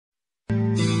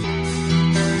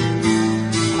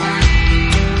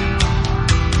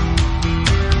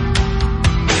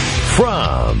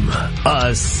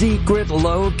A secret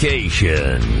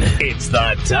location. It's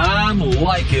the Tom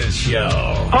Leykis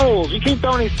Show. Polls. You keep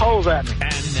throwing these polls at me.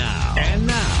 And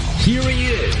now, here he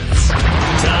is,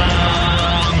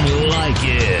 Tom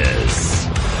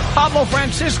Leykis. Pablo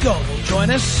Francisco will join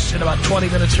us in about 20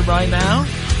 minutes from right now.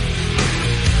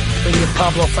 Speaking of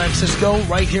Pablo Francisco,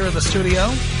 right here in the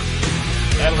studio.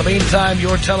 And in the meantime,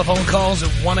 your telephone calls at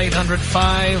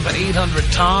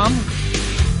 1-800-5800-TOM.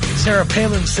 Sarah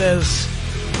Palin says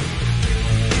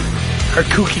her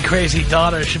kooky, crazy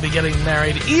daughter should be getting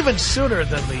married even sooner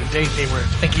than the date they were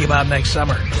thinking about next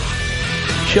summer.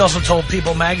 She also told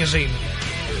People magazine,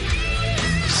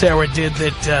 Sarah did,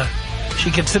 that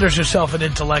she considers herself an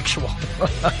intellectual.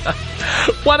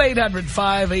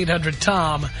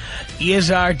 1-800-5800-TOM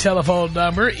is our telephone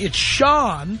number. It's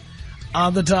Sean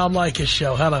on the Tom Leykis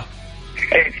Show. Hello.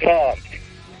 Hey, Tom.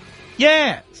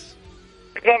 Yes.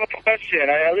 I have a question.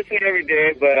 I listen every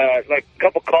day, but like a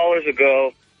couple callers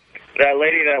ago, that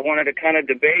lady that wanted to kind of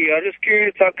debate you, I was just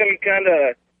curious how come you kind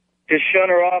of just shut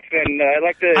her off, and I'd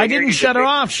like to... I didn't shut her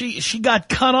off. She got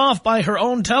cut off by her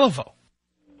own telephone.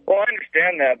 Well, I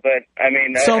understand that, but I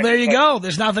mean... So there you go.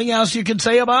 There's nothing else you can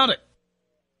say about it.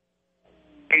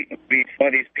 Beat some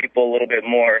of these people a little bit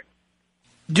more.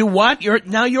 Do what?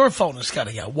 Now your phone is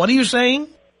cutting out. What are you saying?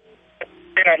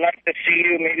 And I'd like to see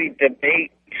you maybe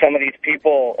debate some of these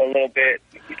people a little bit.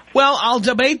 Well, I'll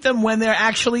debate them when they're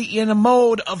actually in a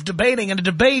mode of debating. And a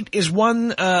debate is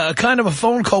one kind of a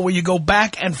phone call where you go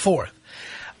back and forth.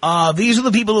 These are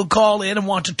the people who call in and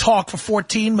want to talk for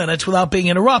 14 minutes without being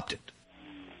interrupted.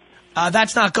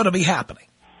 That's not going to be happening.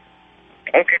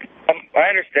 Okay, I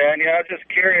understand. Yeah, I was just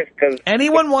curious because...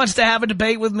 Anyone wants to have a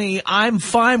debate with me, I'm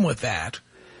fine with that.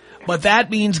 But that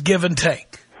means give and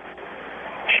take.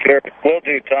 Sure, will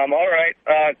do, Tom. All right.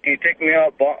 Can you take me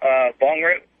out bong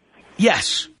rip?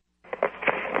 Yes.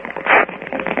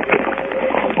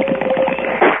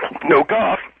 No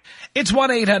golf. It's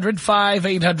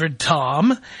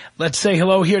 1-800-5800-TOM. Let's say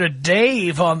hello here to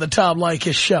Dave on the Tom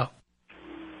Leykis Show.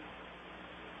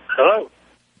 Hello?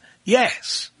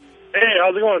 Yes. Hey,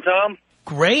 how's it going, Tom?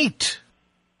 Great.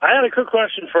 I had a quick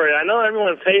question for you. I know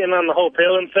everyone's hating on the whole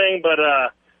Palin thing, but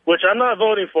which I'm not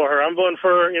voting for her. I'm voting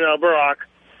for, Barack.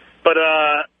 But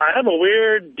I have a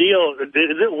weird deal. Is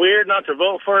it weird not to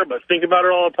vote for her, but think about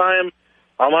her all the time?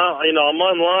 I'm out, I'm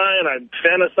online. I'm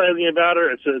fantasizing about her.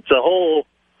 It's a whole,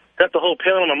 got the whole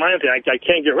Palin on my mind thing. I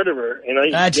can't get rid of her.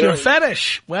 That's your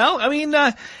fetish. Well, I mean,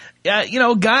 guys'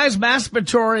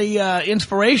 masturbatory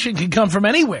inspiration can come from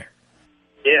anywhere.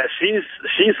 Yeah, she's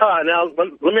hot. Now,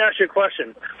 let me ask you a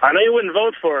question. I know you wouldn't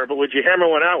vote for her, but would you hammer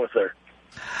one out with her?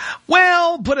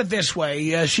 Well, put it this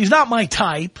way. She's not my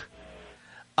type.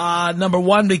 Number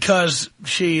one, because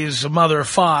she's a mother of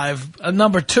 5.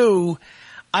 Number 2,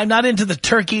 I'm not into the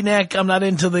turkey neck. I'm not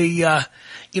into the,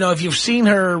 if you've seen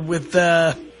her with,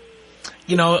 like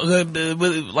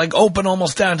open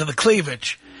almost down to the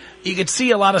cleavage, you could see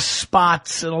a lot of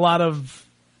spots and a lot of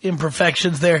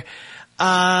imperfections there.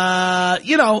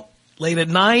 Late at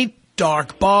night,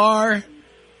 dark bar,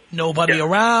 nobody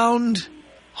around.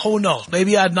 Who knows?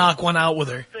 Maybe I'd knock one out with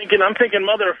her. I'm thinking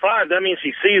mother of 5. That means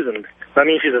she's seasoned. That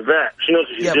means she's a vet. She knows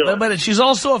what she's doing. But she's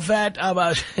also a vet.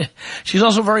 She's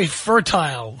also a very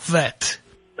fertile vet.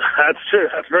 That's true.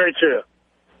 That's very true.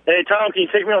 Hey, Tom, can you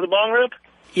take me off the bong rip?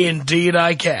 Indeed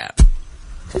I can.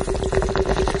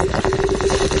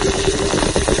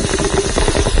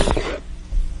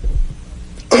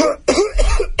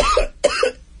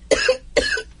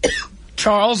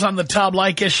 Charles on the Tom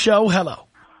Leykis Show. Hello.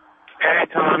 Hey,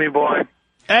 Tommy boy.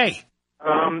 Hey.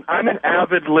 I'm an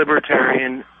avid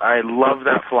libertarian. I love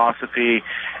that philosophy.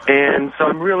 And so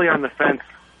I'm really on the fence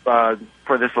for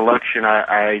this election.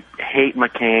 I hate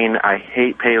McCain. I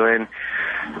hate Palin.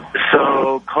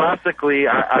 So classically,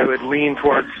 I would lean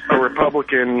towards a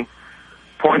Republican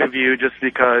point of view just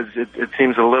because it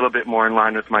seems a little bit more in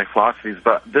line with my philosophies.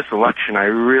 But this election, I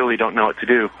really don't know what to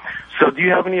do. So do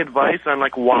you have any advice on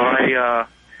like why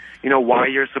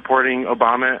you're supporting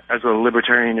Obama as a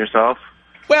libertarian yourself?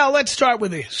 Well, let's start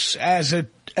with this.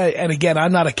 And again,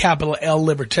 I'm not a capital L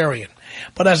libertarian,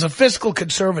 but as a fiscal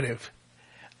conservative,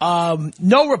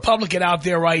 no Republican out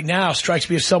there right now strikes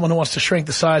me as someone who wants to shrink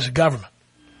the size of government.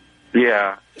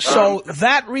 Yeah. So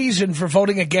that reason for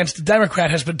voting against a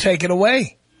Democrat has been taken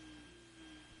away.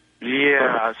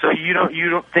 Yeah. So you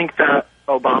don't think that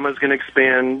Obama's going to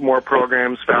expand more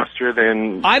programs faster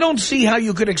than... I don't see how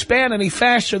you could expand any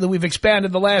faster than we've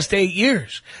expanded the last 8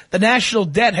 years. The national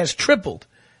debt has tripled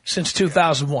since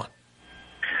 2001.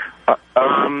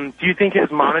 Do you think his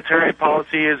monetary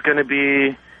policy is going to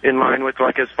be in line with,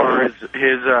 like, as far as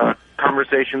his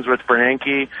conversations with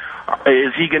Bernanke?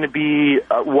 Is he going to be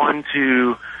one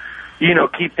to,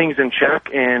 keep things in check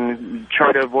and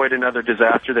try to avoid another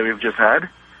disaster that we've just had?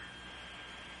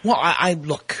 Well, I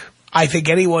think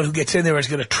anyone who gets in there is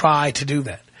going to try to do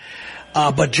that.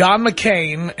 But John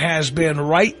McCain has been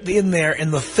right in there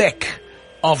in the thick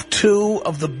of two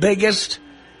of the biggest,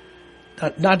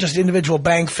 not just individual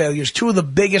bank failures, two of the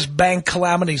biggest bank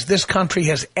calamities this country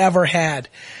has ever had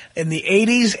in the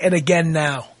 80s and again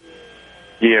now.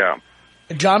 Yeah.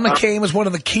 And John McCain was one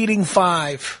of the Keating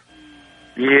Five.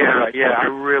 Yeah, I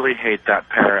really hate that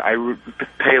pair.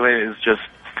 Palin is just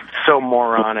so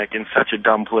moronic and such a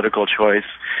dumb political choice.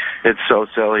 It's so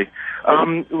silly.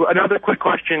 Another quick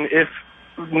question, this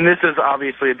is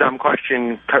obviously a dumb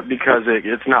question because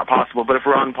it's not possible, but if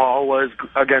Ron Paul was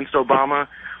against Obama,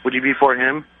 would you be for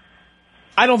him?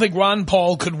 I don't think Ron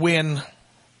Paul could win.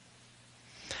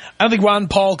 I don't think Ron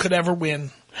Paul could ever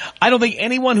win. I don't think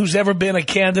anyone who's ever been a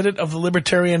candidate of the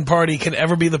Libertarian Party can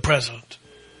ever be the president.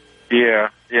 Yeah,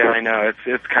 I know.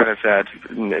 It's kind of sad.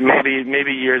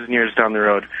 Maybe years and years down the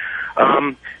road.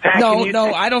 No,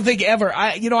 I don't think ever.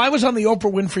 I was on the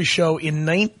Oprah Winfrey Show in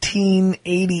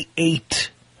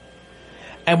 1988.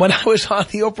 And when I was on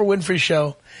the Oprah Winfrey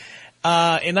Show,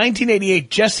 in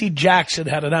 1988, Jesse Jackson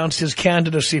had announced his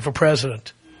candidacy for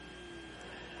president.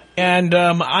 And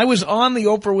I was on the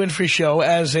Oprah Winfrey Show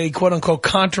as a quote-unquote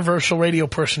controversial radio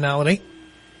personality.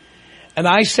 And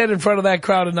I said in front of that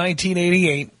crowd in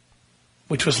 1988,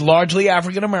 which was largely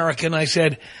African-American, I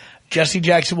said, Jesse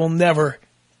Jackson will never,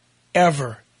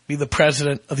 ever be the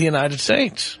president of the United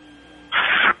States.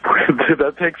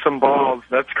 That takes some balls.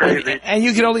 That's crazy. And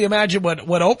you can only imagine what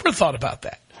Oprah thought about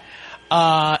that.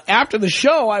 After the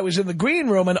show, I was in the green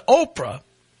room, and Oprah,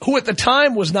 who at the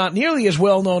time was not nearly as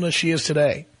well known as she is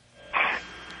today,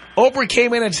 Oprah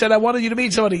came in and said, I wanted you to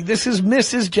meet somebody. This is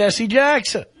Mrs. Jesse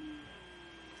Jackson.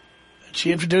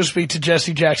 She introduced me to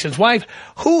Jesse Jackson's wife,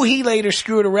 who he later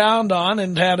screwed around on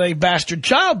and had a bastard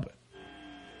child with.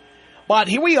 But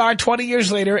here we are 20 years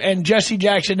later, and Jesse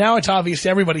Jackson, now it's obvious to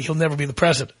everybody he'll never be the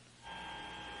president.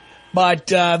 But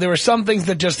there are some things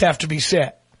that just have to be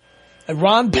said. And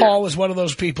Ron Paul is one of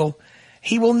those people.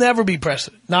 He will never be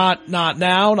president. Not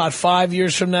now, not 5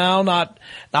 years from now, not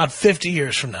 50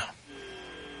 years from now.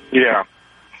 Yeah.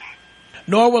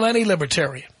 Nor will any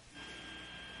libertarian.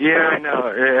 Yeah, I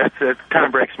know. It kind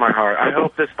of breaks my heart. I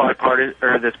hope this partisan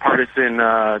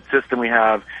system we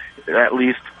have at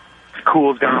least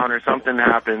cools down or something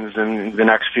happens in the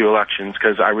next few elections,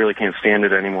 because I really can't stand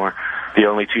it anymore. The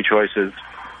only two choices.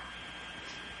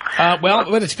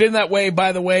 But it's been that way,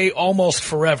 by the way, almost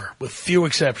forever, with few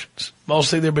exceptions.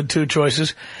 Mostly there have been two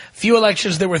choices. Few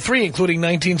elections, there were three, including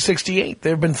 1968.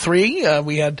 There have been three.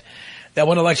 We had that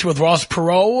one election with Ross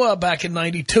Perot back in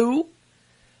 92.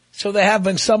 So there have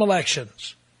been some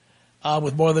elections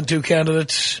with more than two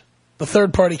candidates. The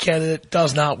third-party candidate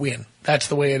does not win. That's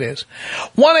the way it is.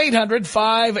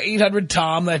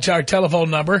 1-800-5800-TOM. That's our telephone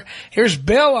number. Here's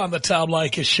Bill on the Tom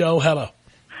Leykis Show. Hello.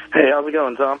 Hey, how's it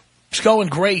going, Tom? It's going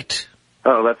great.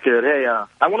 Oh, that's good. Hey,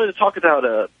 I wanted to talk about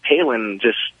Palin,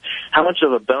 just how much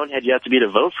of a bonehead you have to be to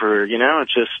vote for her,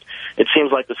 it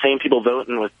seems like the same people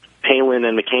voting with Palin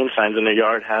and McCain signs in their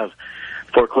yard have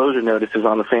foreclosure notices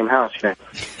on the same house, The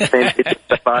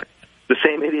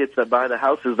same idiots that buy the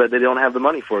houses that they don't have the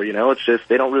money for, It's just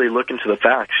they don't really look into the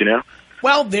facts,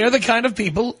 Well, they're the kind of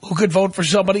people who could vote for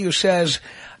somebody who says,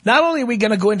 not only are we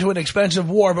going to go into an expensive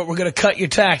war, but we're going to cut your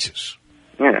taxes.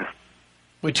 Yeah.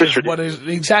 Which is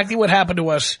exactly what happened to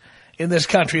us in this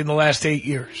country in the last 8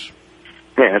 years.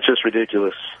 Yeah, it's just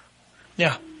ridiculous.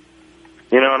 Yeah.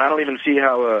 And I don't even see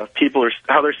how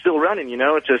how they're still running,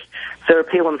 It's just Sarah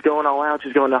Palin's going all out.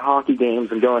 She's going to hockey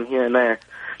games and going here and there.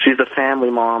 She's the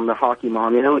family mom, the hockey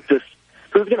mom, It's just,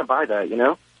 who's going to buy that,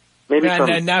 Maybe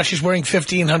and now she's wearing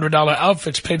 $1,500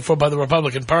 outfits paid for by the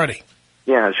Republican Party.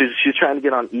 Yeah, she's trying to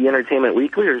get on E! Entertainment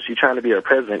Weekly, or is she trying to be our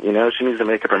president, She needs to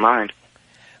make up her mind.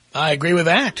 I agree with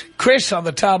that. Chris on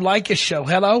the Tom Leykis Show.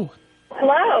 Hello.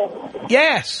 Hello.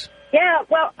 Yes. Yeah,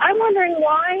 well, I'm wondering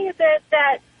why is it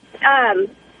that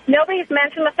nobody's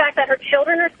mentioned the fact that her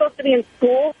children are supposed to be in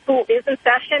school. School is in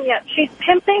session, yet she's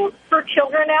pimping her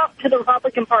children out to the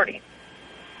Republican Party.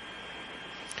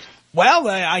 Well,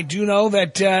 I do know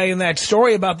that in that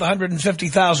story about the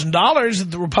 $150,000 that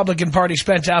the Republican Party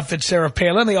spent to outfit Sarah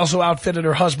Palin, they also outfitted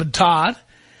her husband, Todd,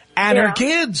 and her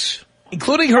kids,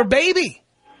 including her baby.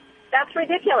 That's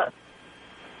ridiculous.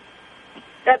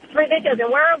 That's ridiculous. And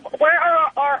where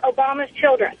are Obama's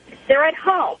children? They're at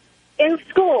home, in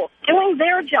school, doing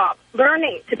their job,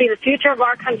 learning to be the future of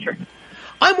our country.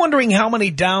 I'm wondering how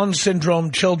many Down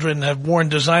syndrome children have worn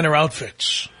designer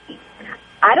outfits.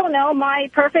 I I don't know, my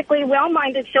perfectly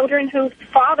well-minded children whose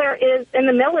father is in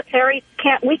the military,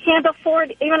 we can't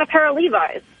afford even a pair of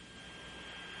Levi's.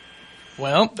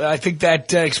 Well, I think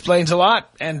that explains a lot.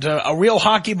 And a real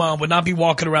hockey mom would not be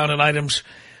walking around in items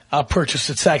purchased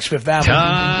at Saks Fifth Avenue.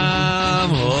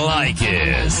 Tom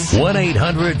Leykis.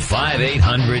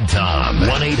 1-800-5800-TOM.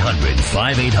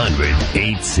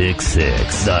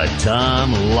 1-800-5800-866. The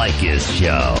Tom Leykis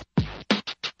Show.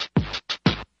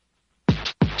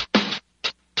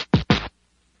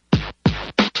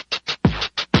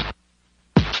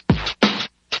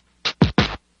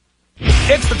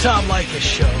 It's the Tom Leykis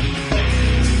Show.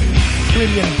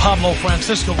 Comedian Pablo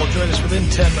Francisco will join us within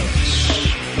 10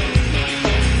 minutes.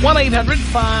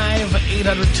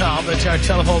 1-800-5800-TOM. That's our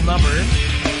telephone number.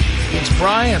 It's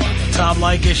Brian on the Tom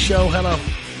Leykis Show. Hello.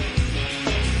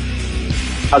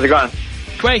 How's it going?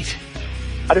 Great.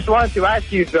 I just wanted to ask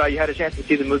you if you had a chance to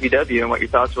see the movie W and what your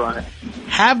thoughts were on it.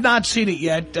 Have not seen it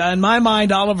yet. In my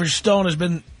mind, Oliver Stone has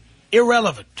been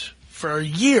irrelevant for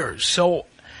years. So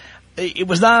it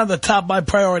was not on the top of my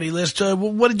priority list.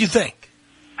 What did you think?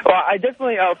 Well, I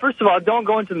definitely, first of all, don't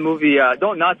go into the movie,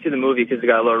 don't not see the movie because it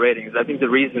got low ratings. I think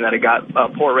the reason that it got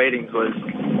poor ratings was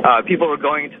people were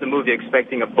going into the movie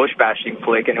expecting a Bush bashing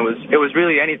flick, and it was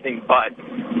really anything but.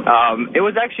 It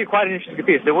was actually quite an interesting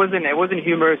piece. It wasn't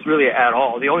humorous really at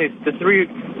all. The three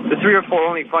or four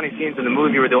only funny scenes in the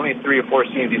movie were the only 3 or 4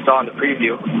 scenes you saw in the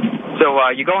preview. So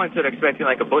you go into it expecting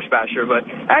like a Bush basher, but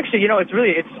actually, you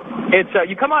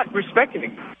come out respecting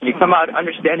him. You come out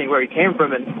understanding where he came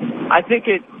from, and I think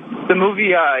the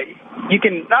movie, you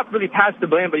can not really pass the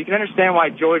blame, but you can understand why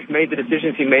George made the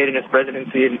decisions he made in his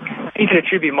presidency, and he can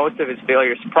attribute most of his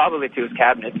failures probably to his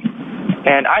cabinet.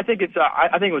 And I think it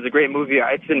was a great movie.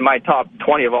 It's in my top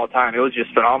 20 of all time. It was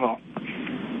just phenomenal.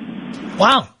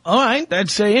 Wow. All right.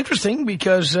 That's interesting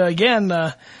because, again,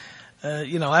 I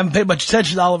haven't paid much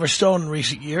attention to Oliver Stone in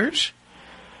recent years.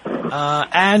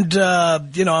 I'm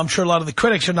sure a lot of the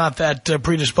critics are not that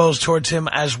predisposed towards him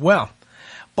as well.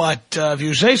 But if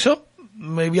you say so,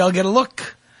 maybe I'll get a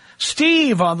look.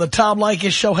 Steve on the Tom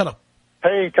Leykis Show. Hello.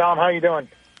 Hey, Tom. How you doing?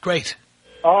 Great.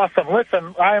 Awesome.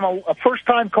 Listen, I am a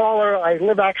first-time caller. I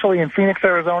live actually in Phoenix,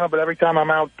 Arizona, but every time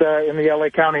I'm out in the L.A.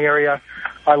 County area,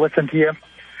 I listen to you.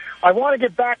 I want to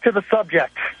get back to the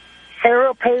subject.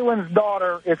 Sarah Palin's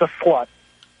daughter is a slut.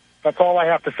 That's all I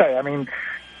have to say. I mean,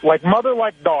 like mother,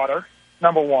 like daughter,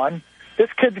 number one. This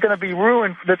kid's going to be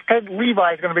ruined. This kid,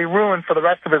 Levi, is going to be ruined for the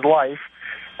rest of his life.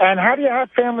 And how do you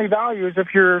have family values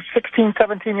if your 16,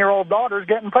 17-year-old daughter is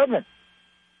getting pregnant?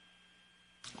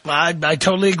 I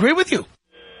totally agree with you.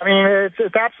 I mean,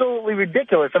 it's absolutely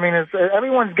ridiculous. I mean,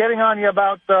 everyone's getting on you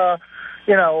about,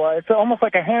 it's almost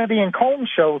like a Hannity and Combs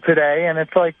show today. And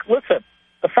it's like, listen,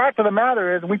 the fact of the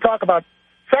matter is we talk about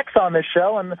sex on this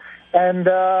show, and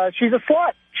she's a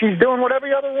slut. She's doing what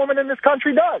every other woman in this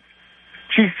country does.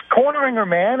 She's cornering her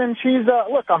man, and she's,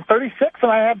 look, I'm 36,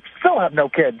 and I still have no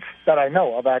kids that I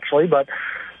know of, actually, but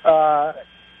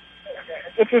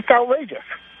it's just outrageous.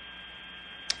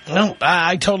 No,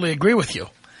 I totally agree with you.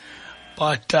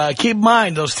 But keep in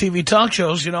mind, those TV talk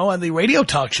shows, and the radio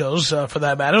talk shows, for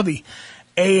that matter, the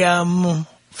AM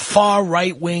far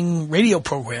right-wing radio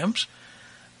programs,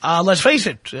 let's face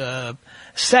it,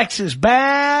 sex is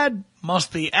bad,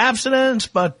 must be abstinence,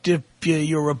 but if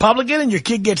you're a Republican and your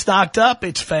kid gets knocked up,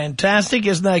 it's fantastic.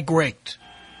 Isn't that great?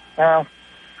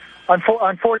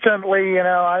 Unfortunately,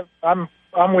 I'm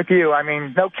with you. I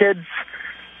mean, no kids.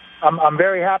 I'm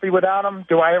very happy without them.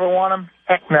 Do I ever want them?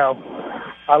 Heck no.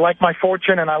 I like my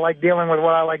fortune, and I like dealing with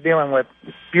what I like dealing with.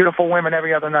 Beautiful women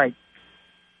every other night.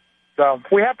 So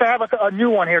we have to have a new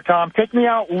one here, Tom. Take me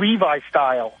out Levi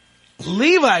style.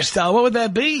 Levi style? What would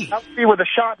that be? That would be with a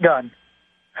shotgun.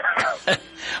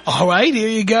 All right, here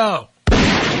you go.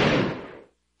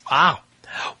 Wow.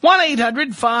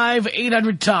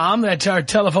 1-800-5800-TOM. That's our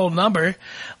telephone number.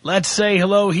 Let's say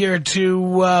hello here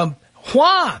to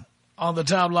Juan on the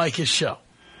Tom Leykis Show.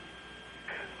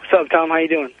 What's up, Tom? How you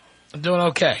doing? I'm doing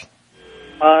okay.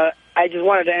 I just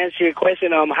wanted to answer your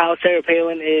question how Sarah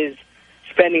Palin is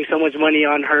spending so much money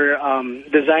on her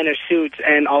designer suits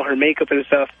and all her makeup and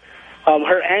stuff.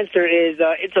 Her answer is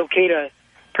it's okay to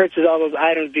purchase all those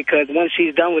items because once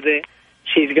she's done with it,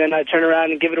 she's going to turn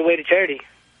around and give it away to charity.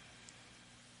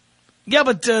 Yeah,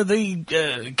 but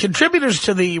the contributors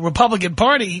to the Republican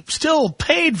Party still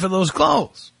paid for those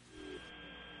clothes.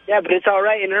 Yeah, but it's all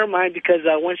right in her mind because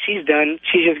once she's done,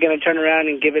 she's just going to turn around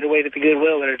and give it away to the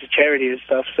Goodwill or to charity and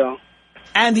stuff. So.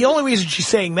 And the only reason she's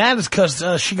saying that is because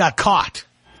she got caught.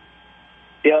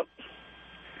 Yep.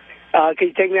 Can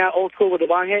you take me out old school with a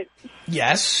bong hit?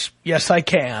 Yes. Yes, I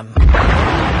can.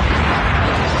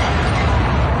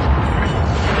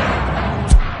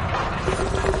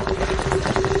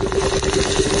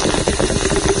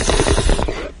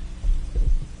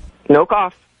 No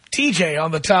cough. TJ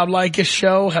on the Tom Leykis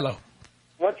show. Hello.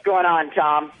 What's going on,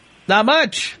 Tom? Not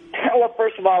much. Well,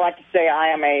 first of all, I'd like to say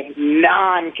I am a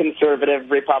non-conservative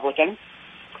Republican.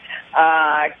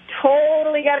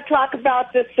 Totally got to talk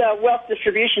about this wealth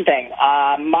distribution thing.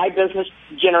 My business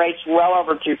generates well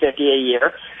over $250 a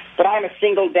year, but I'm a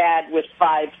single dad with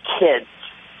 5 kids.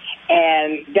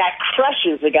 And that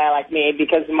crushes a guy like me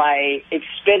because my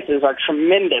expenses are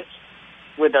tremendous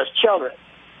with those children.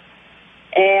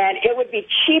 And it would be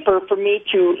cheaper for me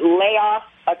to lay off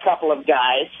a couple of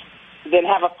guys than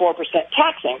have a 4%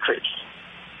 tax increase.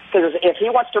 Because if he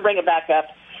wants to bring it back up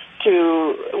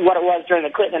to what it was during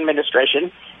the Clinton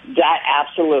administration, that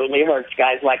absolutely hurts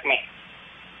guys like me.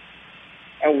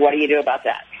 And what do you do about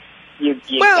that?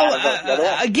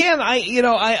 Again,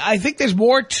 I think there's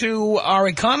more to our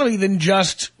economy than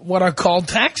just what are called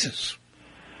taxes.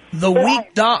 The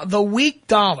weak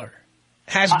dollar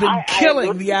has been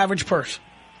killing the average person.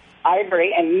 I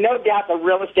agree, and no doubt the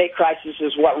real estate crisis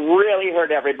is what really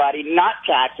hurt everybody, not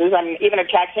taxes. I mean, even a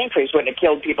tax increase wouldn't have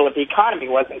killed people if the economy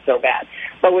wasn't so bad.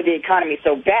 But with the economy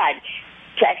so bad,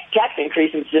 tax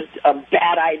increase is just a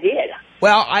bad idea.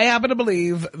 Well, I happen to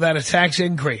believe that a tax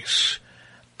increase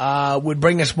would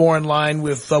bring us more in line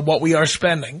with what we are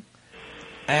spending,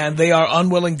 and they are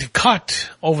unwilling to cut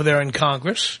over there in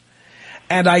Congress.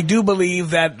 And I do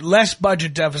believe that less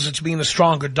budget deficits mean a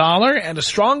stronger dollar, and a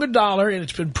stronger dollar, and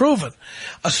it's been proven,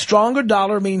 a stronger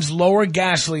dollar means lower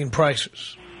gasoline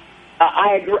prices.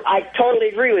 I totally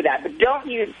agree with that. But do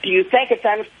you think it's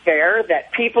unfair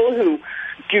that people who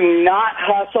do not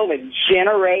hustle and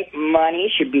generate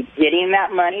money should be getting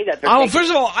that money? First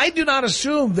of all, I do not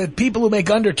assume that people who make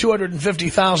under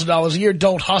 $250,000 a year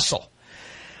don't hustle.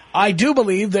 I do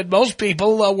believe that most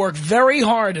people work very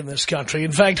hard in this country.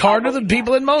 In fact, harder than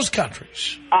people in most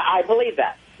countries. I believe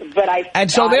that.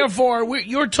 Therefore,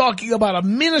 you're talking about a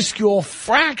minuscule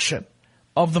fraction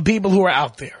of the people who are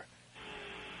out there.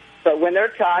 But when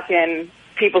they're talking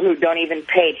people who don't even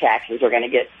pay taxes are going to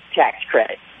get tax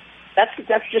credit, that's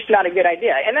just not a good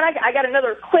idea. And then I got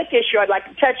another quick issue I'd like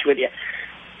to touch with you.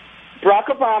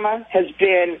 Barack Obama has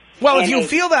been... Well, if you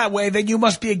feel that way, then you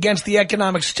must be against the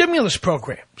economic stimulus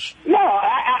programs. No,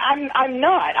 I'm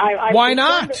not. Why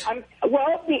not?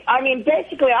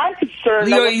 Basically, I'm concerned...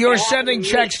 You're sending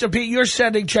checks to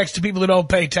people who don't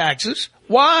pay taxes.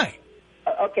 Why?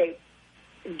 Okay,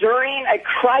 during a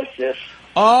crisis...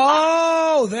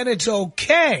 Oh, then it's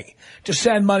okay to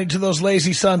send money to those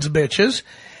lazy sons of bitches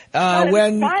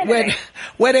when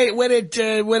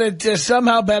it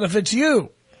somehow benefits you.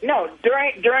 No,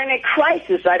 during a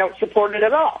crisis, I don't support it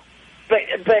at all. But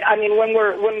I mean, when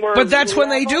we're. But that's when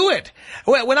they do it.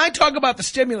 When I talk about the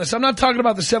stimulus, I'm not talking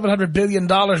about the $700 billion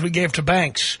we gave to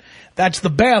banks. That's the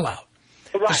bailout.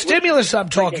 Right. The stimulus I'm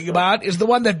talking about is the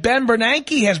one that Ben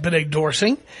Bernanke has been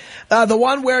endorsing. The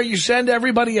one where you send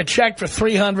everybody a check for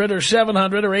 $300 or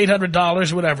 $700 or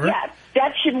 $800, whatever. Yeah,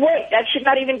 that should wait. That should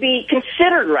not even be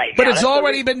considered right now. But it's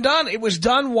already been done. It was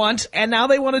done once, and now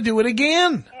they want to do it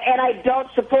again. And I don't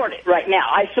support it right now.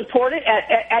 I support it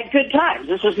at good times.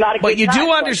 This is not a good time. But you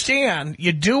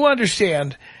do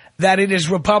understand that it is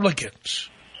Republicans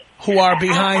who are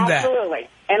behind that. Absolutely.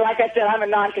 And like I said, I'm a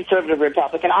non-conservative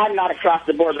Republican. I'm not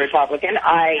across-the-board Republican.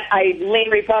 I lean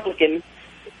Republican.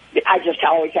 I just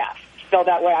always have. So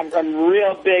that way I'm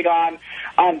real big on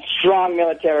strong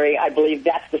military. I believe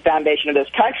that's the foundation of this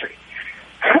country.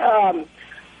 I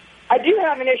do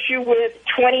have an issue with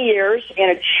 20 years in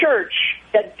a church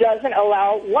that doesn't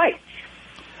allow whites.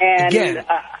 And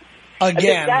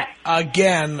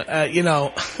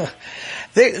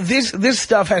this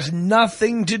stuff has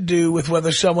nothing to do with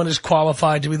whether someone is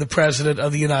qualified to be the president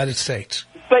of the United States.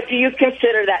 But do you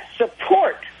consider that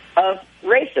support of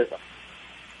racism?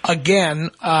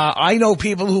 Again, I know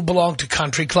people who belong to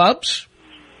country clubs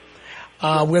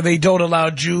where they don't allow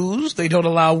Jews, they don't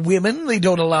allow women, they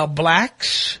don't allow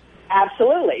blacks.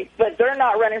 Absolutely, but they're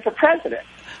not running for president.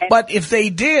 But if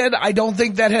they did, I don't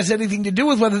think that has anything to do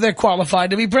with whether they're qualified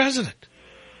to be president.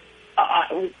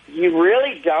 You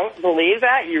really don't believe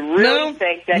that? You really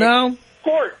think that it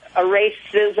support a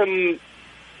racism,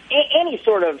 any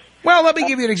sort of... Well, let me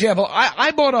give you an example.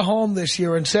 I bought a home this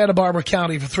year in Santa Barbara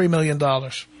County for $3 million.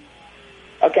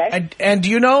 Okay. And do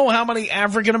you know how many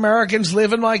African Americans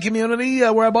live in my community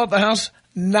where I bought the house?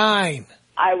 9.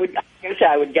 I would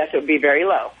guess it would be very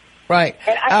low. Right.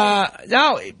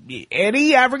 Now,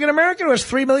 any African American who has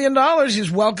 $3 million is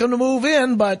welcome to move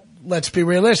in, but let's be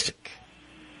realistic.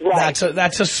 Right.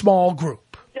 That's a small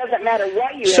group. Does doesn't matter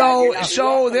what you have.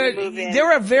 So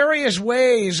there are various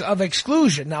ways of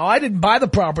exclusion. Now, I didn't buy the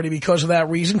property because of that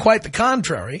reason. Quite the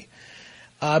contrary.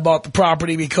 I bought the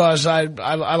property because I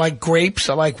like grapes,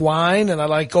 I like wine, and I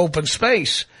like open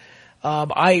space.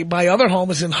 My other home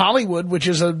is in Hollywood, which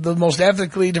is the most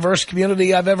ethnically diverse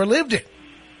community I've ever lived in.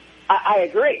 I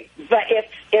agree. But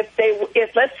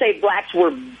if let's say blacks were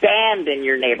banned in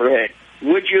your neighborhood,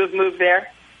 would you have moved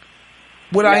there?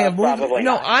 Would I have moved? Probably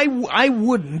No, not. I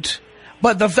wouldn't.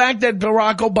 But the fact that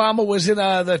Barack Obama was in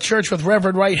the church with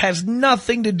Reverend Wright has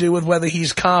nothing to do with whether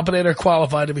he's competent or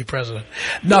qualified to be president.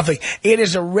 Nothing. It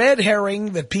is a red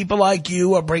herring that people like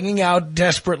you are bringing out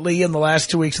desperately in the last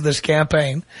 2 weeks of this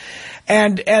campaign.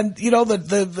 And you know,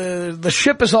 the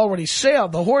ship has already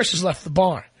sailed. The horse has left the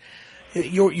barn.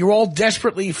 You're all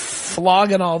desperately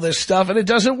flogging all this stuff, and it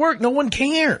doesn't work. No one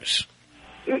cares.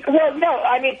 Well, no,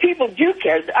 I mean, people do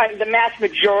care. The mass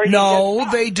majority. No,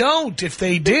 they don't. If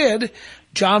they did,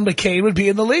 John McCain would be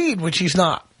in the lead, which he's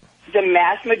not. The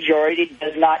mass majority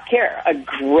does not care. A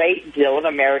great deal of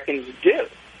Americans do.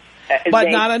 But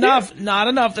not enough. Not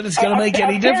enough that it's going to make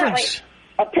any difference.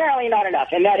 Apparently not enough,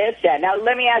 and that is sad. Now,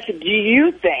 let me ask you, do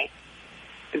you think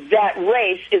that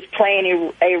race is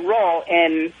playing a role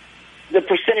in the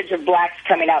percentage of blacks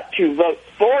coming out to vote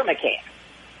for McCain?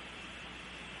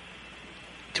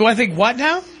 Do I think what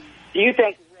now? Do you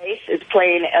think race is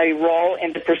playing a role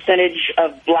in the percentage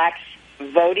of blacks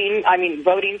voting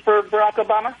for Barack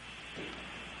Obama?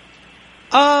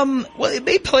 Well, it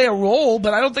may play a role,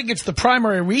 but I don't think it's the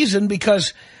primary reason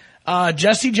because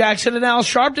Jesse Jackson and Al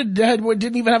Sharpton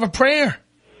didn't even have a prayer.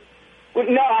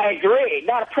 No, I agree.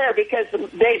 Not a prayer because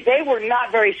they were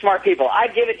not very smart people. I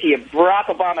give it to you. Barack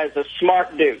Obama is a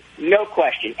smart dude. No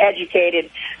question.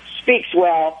 Educated, speaks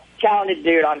well, talented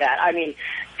dude on that. I mean,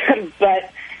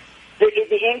 but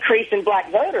the increase in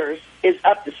black voters is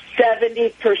up to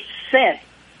 70%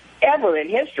 ever in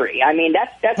history. I mean,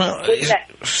 that's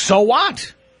so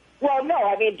what? Well, no,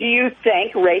 I mean, do you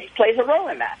think race plays a role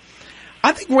in that?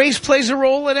 I think race plays a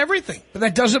role in everything, but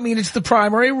that doesn't mean it's the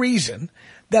primary reason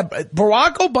that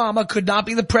Barack Obama could not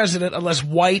be the president unless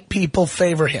white people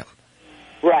favor him.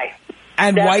 Right.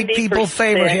 And white people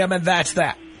favor him, and that's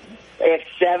that. If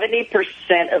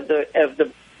 70% of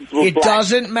the it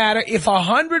doesn't matter. If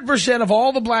 100% of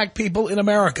all the black people in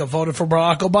America voted for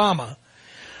Barack Obama,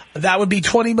 that would be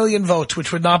 20 million votes,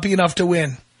 which would not be enough to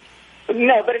win.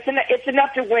 No, but it's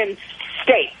enough to win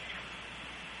states.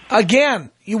 Again,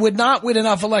 you would not win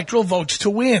enough electoral votes to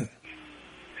win.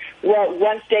 Well,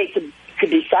 one state could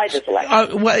decide this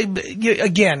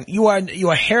election. You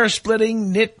are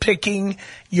hair-splitting, nitpicking.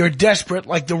 You're desperate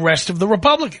like the rest of the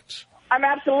Republicans. I'm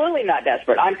absolutely not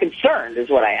desperate. I'm concerned is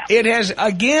what I am. It has,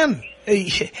 again,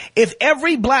 if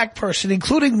every black person,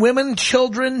 including women,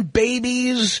 children,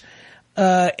 babies,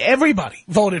 everybody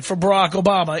voted for Barack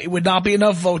Obama, it would not be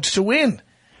enough votes to win.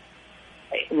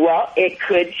 Well, it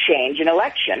could change an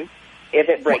election if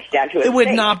it breaks down to a It would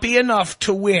state. not be enough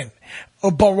to win.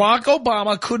 Barack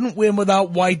Obama couldn't win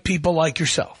without white people like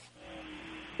yourself.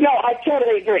 No, I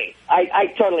totally agree. I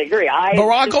totally agree.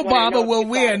 Barack Obama will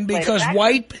win because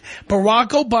Barack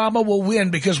Obama will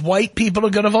win because white people are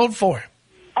going to vote for him.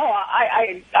 Oh,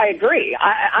 I agree.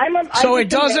 So it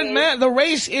doesn't matter. The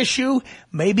race issue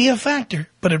may be a factor,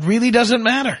 but it really doesn't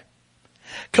matter.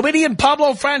 Comedian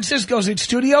Pablo Francisco's in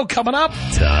studio coming up.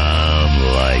 Tom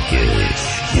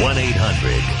Leykis.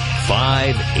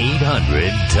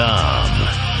 1-800-5800-TOM.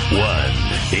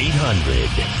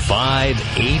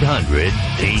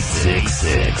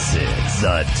 1-800-5800-866.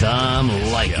 The Tom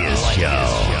Leykis Show.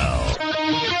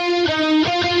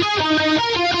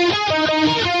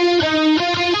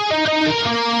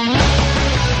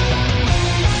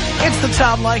 It's the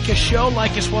Tom Leykis Show,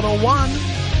 Leykis 101.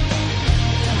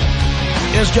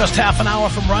 It's just half an hour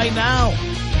from right now.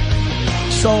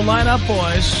 So line up,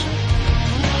 boys,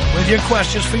 with your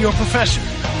questions for your professor.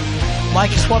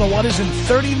 Leykis 101 is in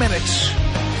 30 minutes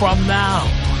from now.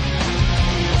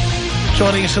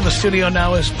 Joining us in the studio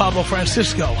now is Pablo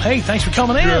Francisco. Hey, thanks for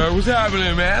coming in. Yeah, what's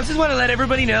happening, man? I just want to let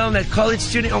everybody know I'm that college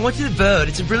student. I want you to vote.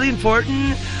 It's really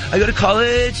important. I go to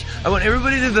college. I want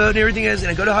everybody to vote and everything else.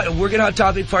 And I go to work at Hot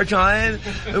Topic part-time.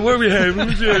 And where we have, let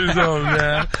me tell you something,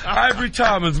 man. Ivory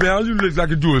Thomas, man. I just like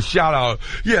to do a shout-out.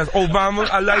 Yes, Obama.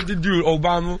 I like to do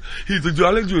Obama. I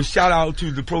like to do a shout-out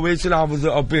to the probation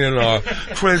officer up in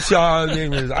Crenshaw. His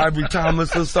name is Ivory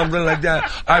Thomas or something like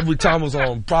that. Ivory Thomas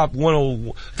on Prop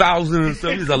 100,000 and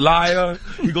stuff. He's a liar.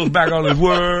 He goes back on his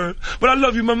word. But I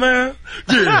love you, my man.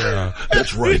 Yeah.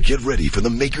 That's right. Get ready for the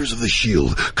makers of the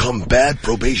Shield, Combat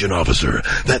Probation Officer.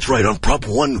 That's right. On Prop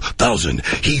 1000,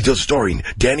 he's just starring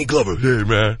Danny Glover. Hey,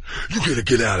 man, you gotta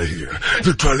get out of here.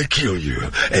 They're trying to kill you.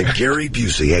 And Gary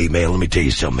Busey. Hey, man, let me tell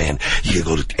you something, man. You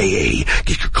gotta go to AA,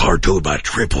 get your car towed by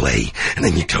AAA, and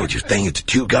then you told your thing to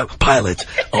two pilots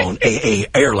on AA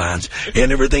Airlines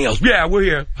and everything else. Yeah, we're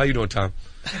here. How you doing, Tom?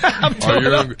 I'm doing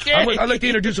okay. I'd like to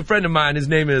introduce a friend of mine. His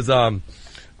name is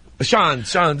Sean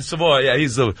Savoy. Yeah,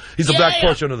 he's the black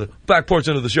portion of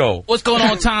the show. What's going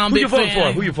on, Tom? Who you voting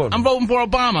for? Who you voting for? I'm voting for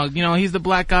Obama. You know, he's the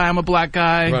black guy. I'm a black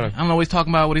guy. Right. I don't know what he's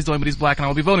talking about, what he's doing, but he's black, and I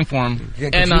will be voting for him.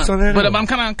 But I'm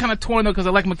kind of torn though because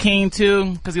I like McCain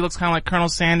too because he looks kind of like Colonel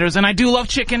Sanders, and I do love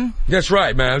chicken. That's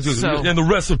right, man. And the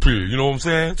recipe, you know what I'm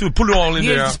saying? So put it all in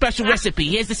there. Here's the special recipe.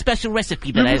 Here's the special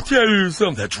recipe. Let me tell you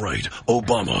something. That's right.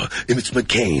 Obama. And it's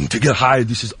McCain. Together. Hi,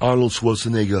 this is Arnold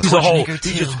Schwarzenegger.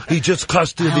 He just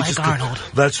cussed him. Arnold.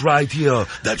 That's right here.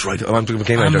 That's right. I'm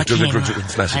McCain. I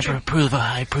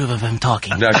approve of him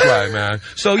talking. That's right, man.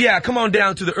 So yeah, come on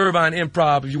down to the Irvine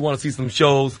Improv if you want to see some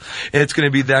shows. It's going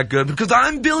to be that good because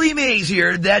I'm Billy Mays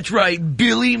here. That's right,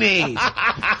 Billy Mays.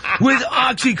 With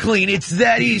OxyClean, it's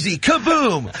that easy.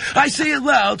 Kaboom! I say it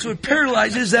loud so it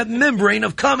paralyzes that membrane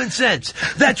of common sense.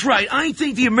 That's right. I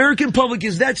think the American public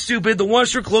is that stupid that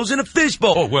wants their clothes in a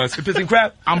fishbowl. Oh, well, it's pissing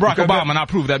crap. I'm Barack Obama, and I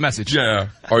approve that message. Yeah.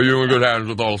 Are you in good hands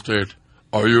with Allstate?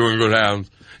 Are you in good hands?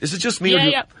 Is it just me,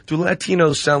 or do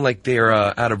Latinos sound like they're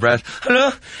out of breath? Hello?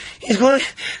 He's going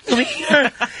to be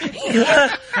here.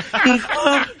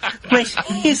 My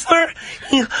Caesar.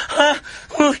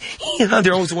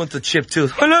 They're always the ones to chip, too.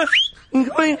 Hello?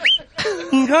 Going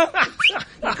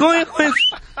with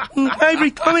Ivory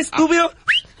Thomas Rubio.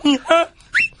 You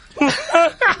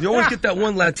always get that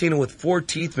one Latino with 4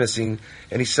 teeth missing,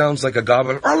 and he sounds like a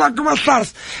goblin. What's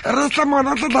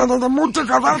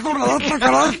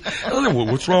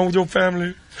wrong with your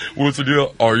family? What's the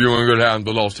deal? Are you in good hands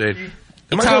with Allstate?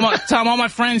 Tom, all my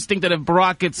friends think that if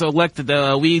Barack gets elected,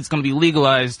 weed's going to be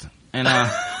legalized. And is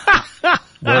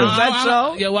that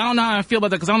so? Yeah, well, I don't know how I feel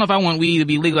about that because I don't know if I want weed to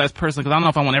be legalized personally because I don't know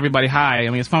if I want everybody high. I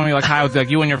mean, it's funny like high with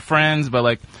like you and your friends, but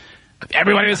like. If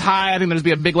everybody is high, I think there's be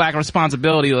a big lack of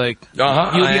responsibility. Like, you'll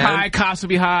be high, cops will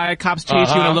be high, cops chase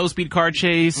you in a low-speed car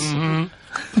chase.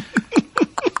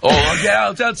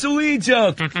 Oh, that's a weed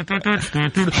joke.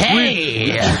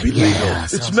 Hey!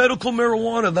 It's medical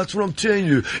marijuana, that's what I'm telling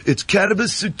you. It's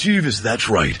cannabis sativas, that's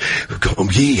right.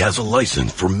 He has a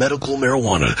license for medical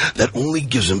marijuana that only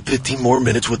gives him 15 more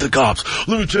minutes with the cops.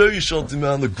 Let me tell you something,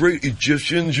 man. The great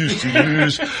Egyptians used to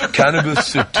use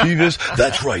cannabis sativas.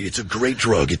 That's right, it's a great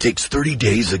drug. It takes 30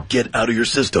 days to get out of your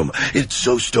system. It's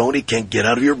so stoned it can't get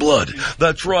out of your blood.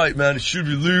 That's right, man. It should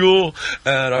be legal.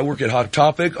 And I work at Hot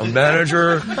Topic. I'm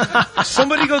manager.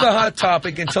 Somebody go to Hot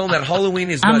Topic and tell them that Halloween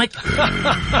is not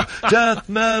death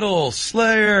metal,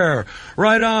 Slayer,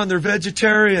 right on, they're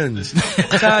vegetarians,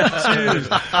 tattoos.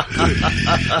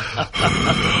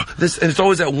 And it's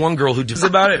always that one girl who does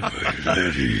about it.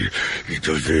 He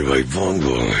touched me like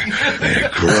bongo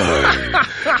and cry.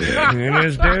 It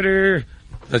is better.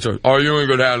 That's right. Are you in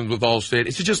good hands with Allstate?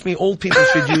 It's just me. Old people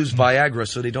should use Viagra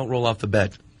so they don't roll off the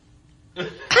bed.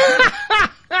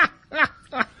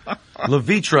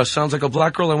 Levitra sounds like a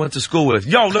black girl I went to school with.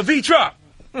 Yo, Levitra!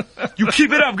 You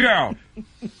keep it up, girl!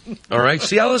 All right,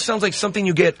 Cialis sounds like something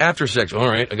you get after sex. All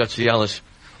right, I got Cialis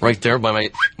right there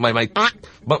by my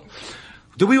but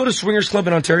did we go to Swingers Club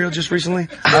in Ontario just recently?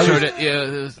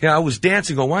 I was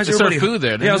dancing. Go, why is everybody food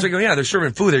there? Yeah, I was like, they're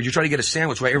serving food there. You try to get a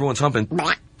sandwich, right? Everyone's humping.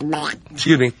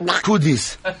 Excuse me.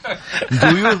 Goodies.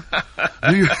 Do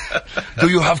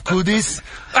you have goodies?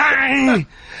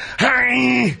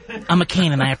 I'm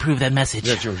McCain and I approve that message.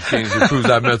 That's your McCain approves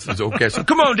that message. Okay, so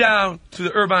come on down to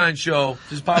the Irvine Show.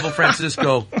 This is Pablo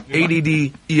Francisco,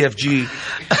 ADD, EFG,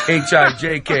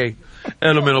 HIJK,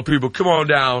 elemental people. Come on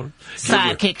down.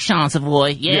 Sidekick Sean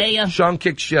Savoy. Yeah. Sean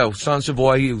Kick Show. Sean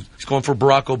Savoy, he's going for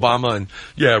Barack Obama. And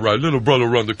yeah, right, little brother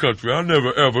run the country. I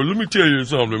never ever. Let me tell you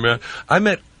something, man. I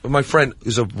met my friend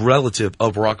is a relative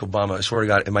of Barack Obama, I swear to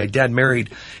God, and my dad married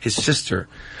his sister.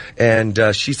 And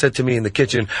she said to me in the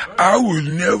kitchen, I would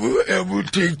never, ever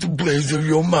take the place of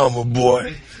your mama,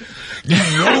 boy. You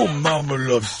know mama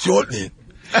loves shortening.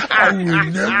 I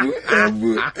would never,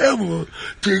 ever, ever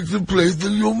take the place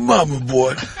of your mama,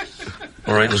 boy.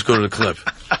 All right, let's go to the clip.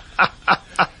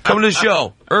 Come to the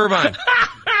show, Irvine.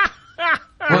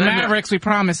 We're Mavericks, we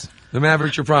promise. The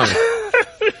Mavericks, you promise.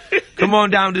 Come on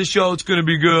down to the show. It's going to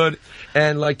be good.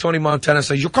 And like Tony Montana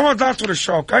says, you come on down to the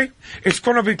show, okay? It's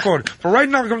going to be good. But right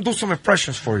now, I'm going to do some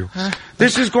impressions for you.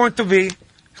 This is going to be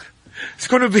It's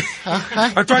going to be...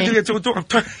 I'm trying to get to it.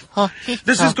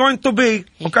 This is going to be,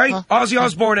 okay? Ozzy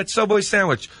Osbourne at Subway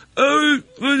Sandwich. And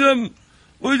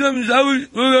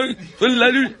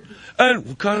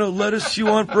what kind of lettuce you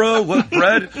want, bro? What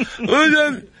bread?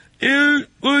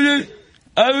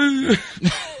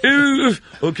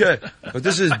 Okay, but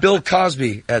this is Bill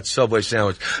Cosby at Subway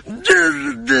Sandwich.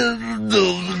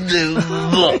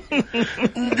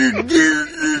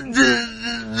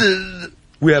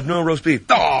 We have no roast beef.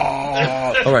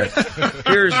 All right,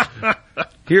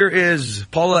 here is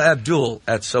Paula Abdul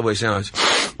at Subway Sandwich.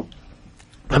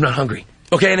 I'm not hungry.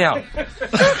 Okay, now.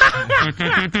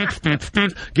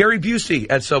 Gary Busey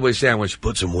at Subway Sandwich.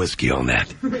 Put some whiskey on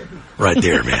that. Right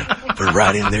there, man. Put it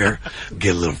right in there.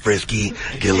 Get a little frisky.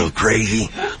 Get a little crazy.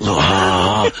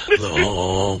 A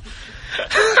little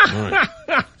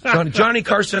Right. Johnny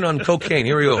Carson on cocaine.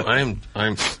 Here we go. I am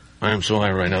so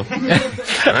high right now.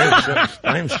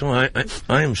 I am so high.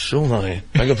 I am so high.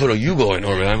 I can put a Yugo in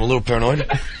orbit. I'm a little paranoid.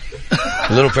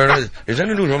 Is that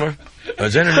a new drummer?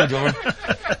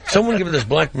 Someone give this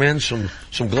black man some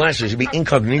glasses. He'll be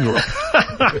incognito.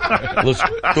 Let's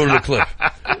go to the clip.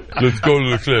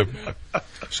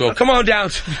 So come on down.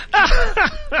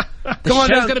 Come on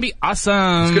down. It's going to be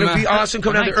awesome. It's going to be awesome.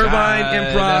 Come down to Irvine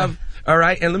Improv. All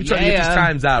right, and let me try to get these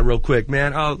times out real quick,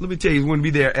 man. Let me tell you, we're going to be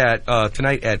there at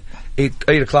tonight at 8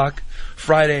 o'clock.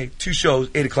 Friday, 2 shows,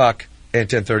 8 o'clock and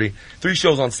 10:30. 3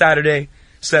 shows on Saturday,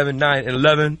 7, 9, and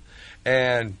 11.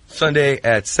 And Sunday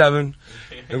at 7.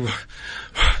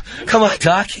 Come on,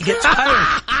 Doc. You get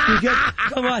tired.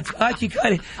 Come on, Doc. You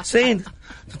got it. Saying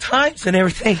the times and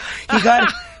everything. You got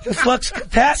the flux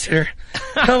capacitor.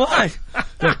 Come on.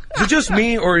 Look, is it just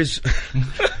me, or is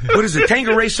what is it?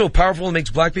 Tanqueray so powerful it makes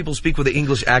black people speak with an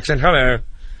English accent? Hello.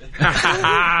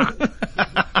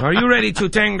 Are you ready to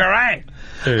Tanqueray?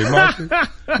 Hey,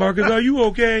 Marcus, are you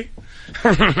okay?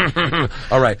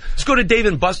 All right, let's go to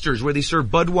Dave & Buster's, where they serve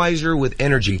Budweiser with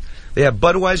energy. They have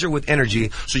Budweiser with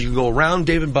energy, so you can go around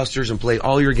Dave & Buster's and play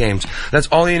all your games. That's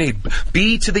all you need.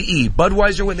 B to the E,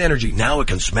 Budweiser with energy. Now I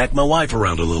can smack my wife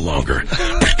around a little longer.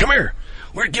 Come here.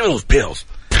 Where give me those pills?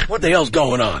 What the hell's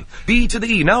going on? B to the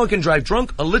E. Now I can drive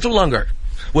drunk a little longer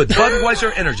with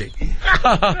Budweiser energy.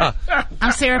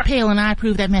 I'm Sarah Palin. I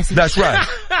approve that message. That's right.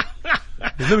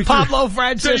 Pablo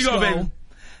Francisco. There you go, baby.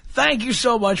 Thank you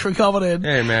so much for coming in.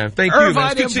 Hey, man. Thank you,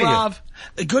 man. It's good Improv.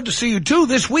 Good to see you, too.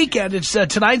 This weekend, it's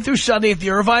tonight through Sunday at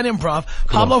the Irvine Improv.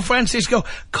 Pablo Francisco,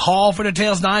 call for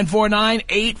details,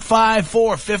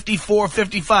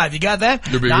 949-854-5455. You got that?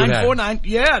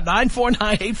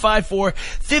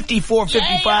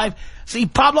 949-854-5455. See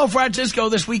Pablo Francisco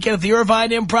this weekend at the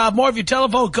Irvine Improv. More of your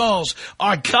telephone calls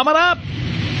are coming up.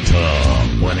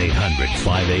 Tom,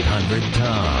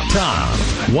 1-800-5800-TOM. Tom,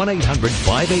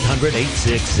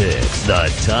 1-800-5800-866. The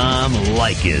Tom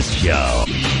Leykis Show.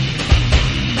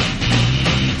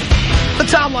 The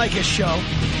Tom Leykis Show.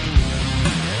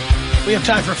 We have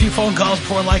time for a few phone calls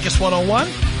before Leykis 101.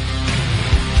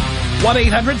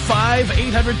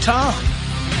 1-800-5800-TOM.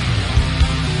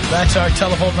 That's our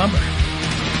telephone number.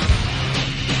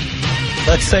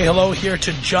 Let's say hello here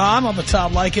to John on the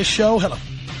Tom Leykis Show. Hello.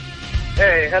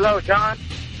 Hey, hello, John.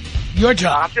 Your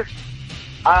John.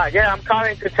 I'm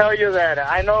calling to tell you that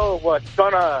I know what's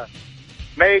going to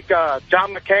make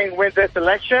John McCain win this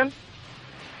election.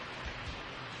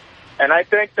 And I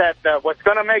think that what's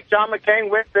going to make John McCain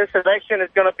win this election is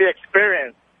going to be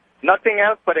experience. Nothing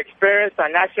else but experience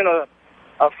on national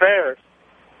affairs.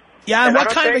 Yeah, and what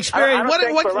kind of experience?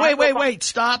 Wait,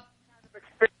 stop.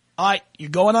 All right, you're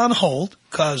going on hold,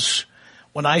 because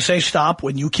when I say stop,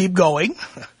 when you keep going,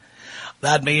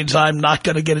 that means I'm not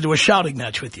going to get into a shouting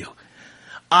match with you.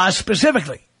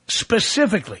 Specifically,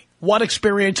 what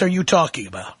experience are you talking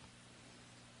about?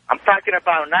 I'm talking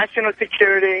about national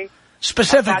security.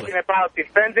 Specifically. I'm talking about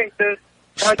defending this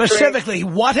country. Specifically,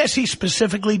 what has he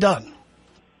specifically done?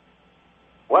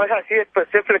 What has he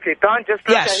specifically done? Just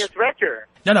look at his record.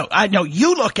 No, I know.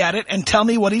 You look at it and tell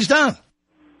me what he's done.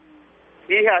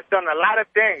 He has done a lot of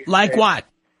things. Like what?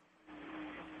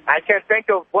 I can't think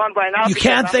of one right now. You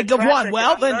can't think of one.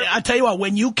 Well, then I tell you what,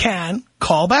 when you can,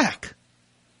 call back.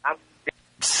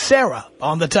 Sarah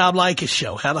on the Tom Leykis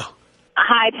Show. Hello.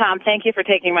 Hi, Tom. Thank you for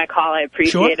taking my call. I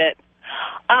appreciate it.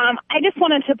 I just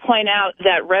wanted to point out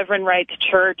that Reverend Wright's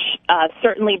church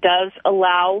certainly does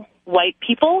allow white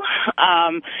people.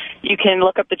 You can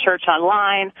look up the church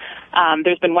online.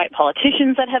 There's been white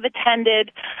politicians that have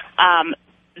attended.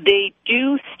 They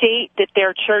do state that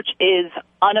their church is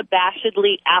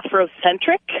unabashedly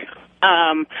Afrocentric.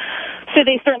 So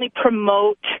they certainly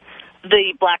promote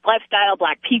the black lifestyle,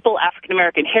 black people,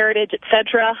 African-American heritage,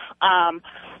 etc.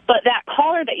 But that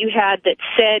caller that you had that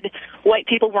said white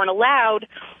people weren't allowed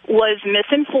was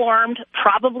misinformed,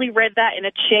 probably read that in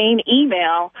a chain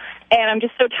email, and I'm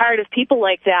just so tired of people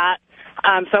like that.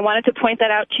 So I wanted to point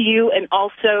that out to you and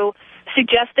also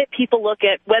suggest that people look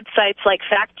at websites like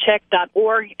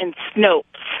factcheck.org and Snopes,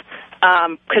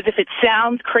 because if it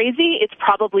sounds crazy, it's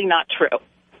probably not true.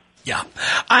 Yeah.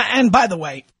 And by the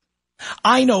way,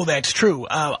 I know that's true.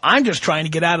 I'm just trying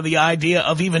to get out of the idea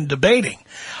of even debating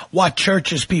what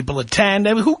churches people attend.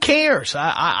 I mean, who cares?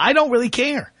 I don't really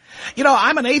care. You know,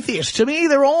 I'm an atheist. To me,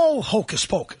 they're all hocus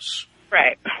pocus.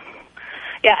 Right.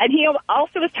 Yeah, and he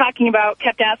also was talking about,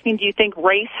 kept asking, do you think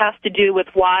race has to do with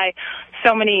why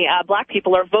so many black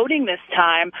people are voting this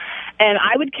time? And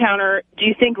I would counter, do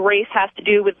you think race has to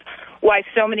do with why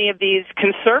so many of these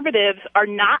conservatives are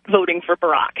not voting for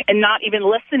Barack and not even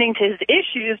listening to his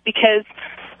issues because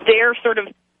they're sort of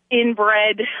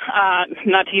inbred,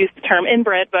 not to use the term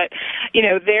inbred, but, you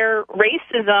know, their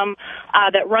racism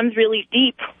that runs really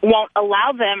deep won't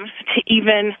allow them to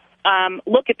even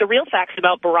look at the real facts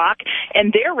about Barack,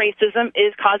 and their racism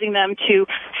is causing them to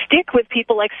stick with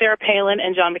people like Sarah Palin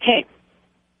and John McCain.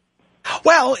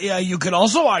 Well, you could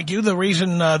also argue the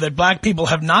reason that black people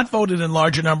have not voted in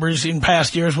larger numbers in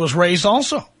past years was race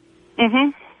also. Mm-hmm.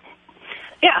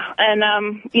 Yeah,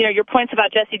 and, you know, your points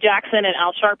about Jesse Jackson and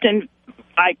Al Sharpton,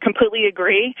 I completely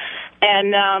agree.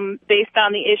 And based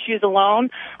on the issues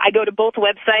alone, I go to both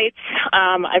websites.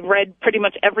 I've read pretty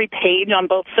much every page on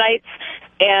both sites,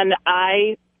 and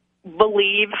I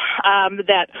believe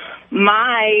that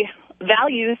my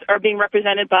values are being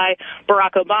represented by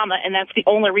Barack Obama, and that's the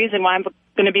only reason why I'm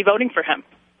going to be voting for him.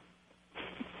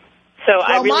 So well,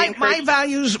 I really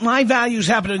my values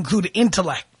happen to include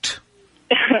intellect.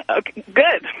 Okay,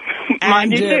 good. Mine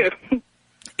do too.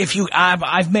 If you,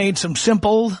 I've made some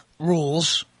simple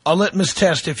rules, a litmus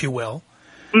test, if you will.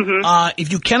 Mm-hmm.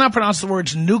 If you cannot pronounce the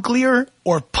words nuclear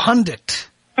or pundit,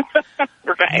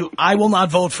 right. I will not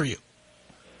vote for you.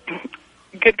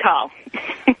 Good call.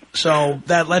 So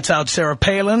that lets out Sarah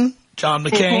Palin, John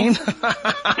McCain.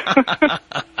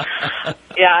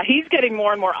 Yeah, he's getting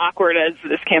more and more awkward as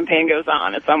this campaign goes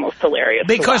on. It's almost hilarious.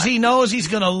 Because he knows he's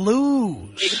going to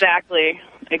lose. Exactly.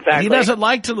 He doesn't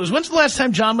like to lose. When's the last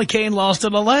time John McCain lost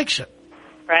an election?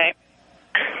 Right.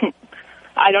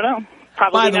 I don't know.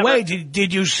 Probably By the never. way,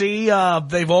 did you see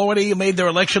they've already made their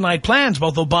election night plans,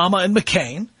 both Obama and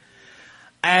McCain.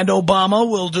 And Obama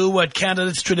will do what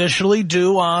candidates traditionally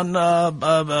do on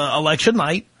election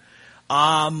night.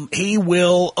 He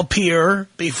will appear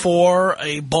before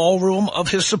a ballroom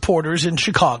of his supporters in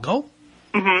Chicago.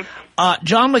 Mm-hmm.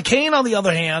 John McCain, on the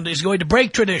other hand, is going to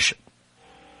break tradition.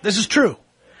 This is true.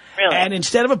 Really? And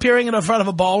instead of appearing in front of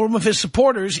a ballroom of his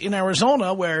supporters in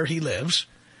Arizona, where he lives,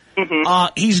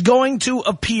 mm-hmm. He's going to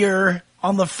appear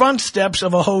on the front steps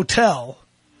of a hotel.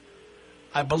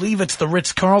 I believe it's the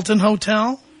Ritz-Carlton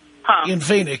Hotel in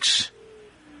Phoenix,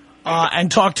 and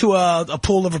talk to a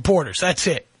pool of reporters. That's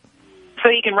it. So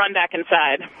he can run back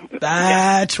inside.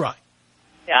 That's right.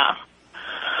 Yeah.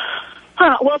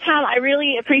 Well, Tom, I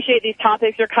really appreciate these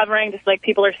topics you're covering, just like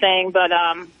people are saying, but,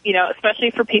 you know,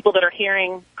 especially for people that are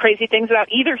hearing crazy things about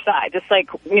either side, just like,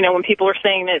 you know, when people are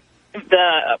saying that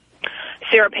the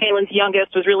Sarah Palin's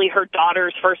youngest was really her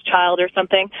daughter's first child or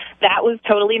something, that was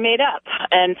totally made up.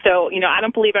 And so, you know, I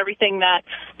don't believe everything that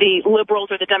the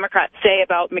liberals or the Democrats say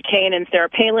about McCain and Sarah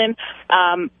Palin,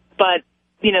 but,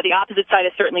 you know, the opposite side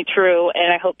is certainly true,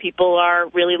 and I hope people are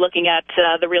really looking at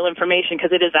the real information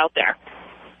because it is out there.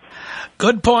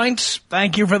 Good points.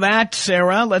 Thank you for that,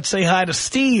 Sarah. Let's say hi to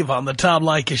Steve on the Tom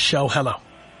Leykis show. Hello.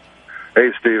 Hey,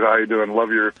 Steve. How you doing?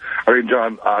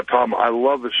 John, Tom, I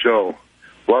love the show.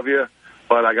 Love you,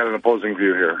 but I got an opposing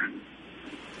view here.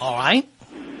 All right.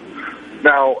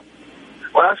 Now,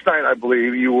 last night, I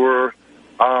believe, you were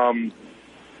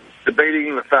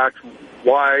debating the fact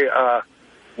why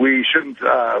we shouldn't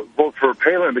vote for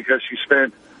Palin because she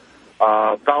spent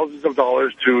thousands of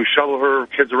dollars to shuttle her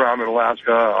kids around in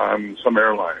Alaska on some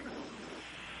airline.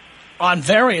 On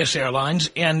various airlines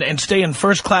and stay in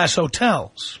first-class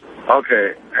hotels.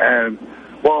 Okay. And,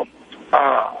 well,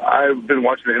 I've been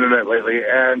watching the Internet lately,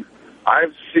 and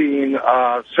I've seen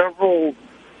several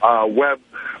web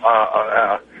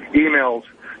emails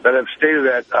that have stated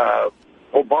that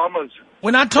Obama's...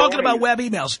 We're not talking about web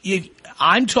emails.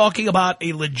 I'm talking about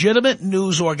a legitimate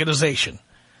news organization.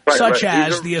 Right, such right.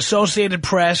 as the Associated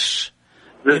Press,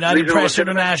 United Press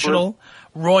International,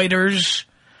 Reuters,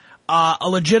 a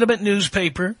legitimate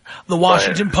newspaper, the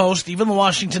Washington Post, even the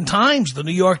Washington Times, the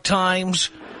New York Times,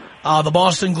 the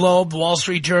Boston Globe, the Wall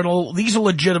Street Journal. These are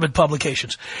legitimate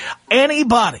publications.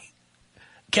 Anybody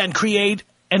can create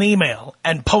an email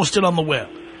and post it on the web.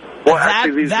 Well,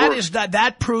 actually,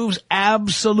 that proves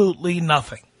absolutely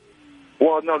nothing.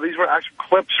 Well, no, these were actual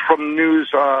clips from news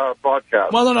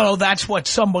broadcasts. Well, no, that's what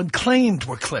someone claimed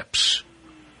were clips.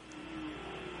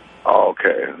 Oh,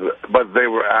 okay, but they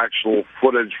were actual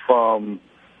footage from,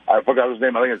 I forgot his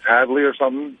name, I think it's Hadley or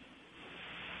something.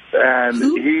 And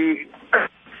he,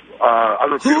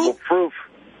 unrefutable proof.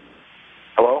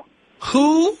 Hello?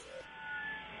 Who?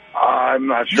 I'm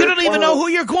not sure. You don't even know who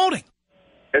you're quoting.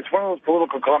 It's one of those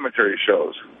political commentary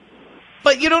shows.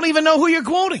 But you don't even know who you're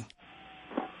quoting.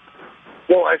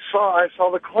 Well, I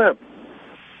saw the clip.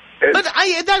 But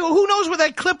who knows where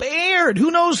that clip aired?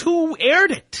 Who knows who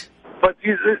aired it? But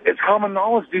it's common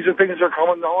knowledge. These are things that are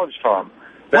common knowledge, Tom.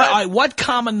 What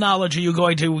common knowledge are you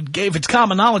going to... If it's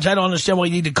common knowledge, I don't understand why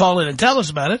you need to call in and tell us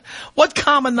about it. What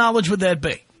common knowledge would that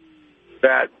be?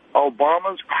 That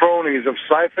Obama's cronies have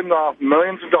siphoned off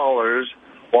millions of dollars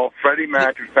while Freddie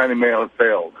Mac and Fannie Mae have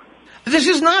failed. This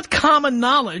is not common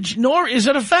knowledge, nor is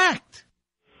it a fact.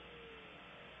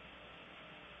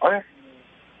 Okay.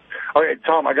 Okay,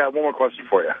 Tom, I got one more question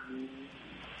for you.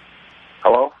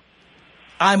 Hello?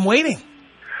 I'm waiting.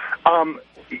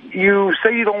 You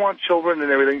say you don't want children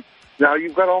and everything. Now,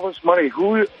 you've got all this money.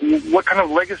 What kind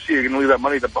of legacy are you going to leave that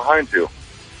money behind to?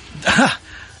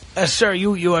 Sir,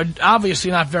 you are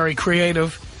obviously not very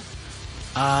creative.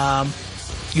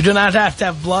 You do not have to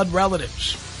have blood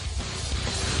relatives.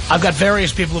 I've got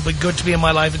various people who've been good to me in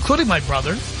my life, including my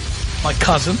brother, my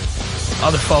cousin,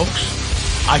 other folks.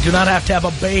 I do not have to have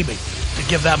a baby to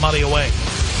give that money away.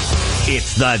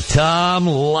 It's the Tom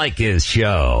Leykis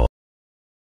Show.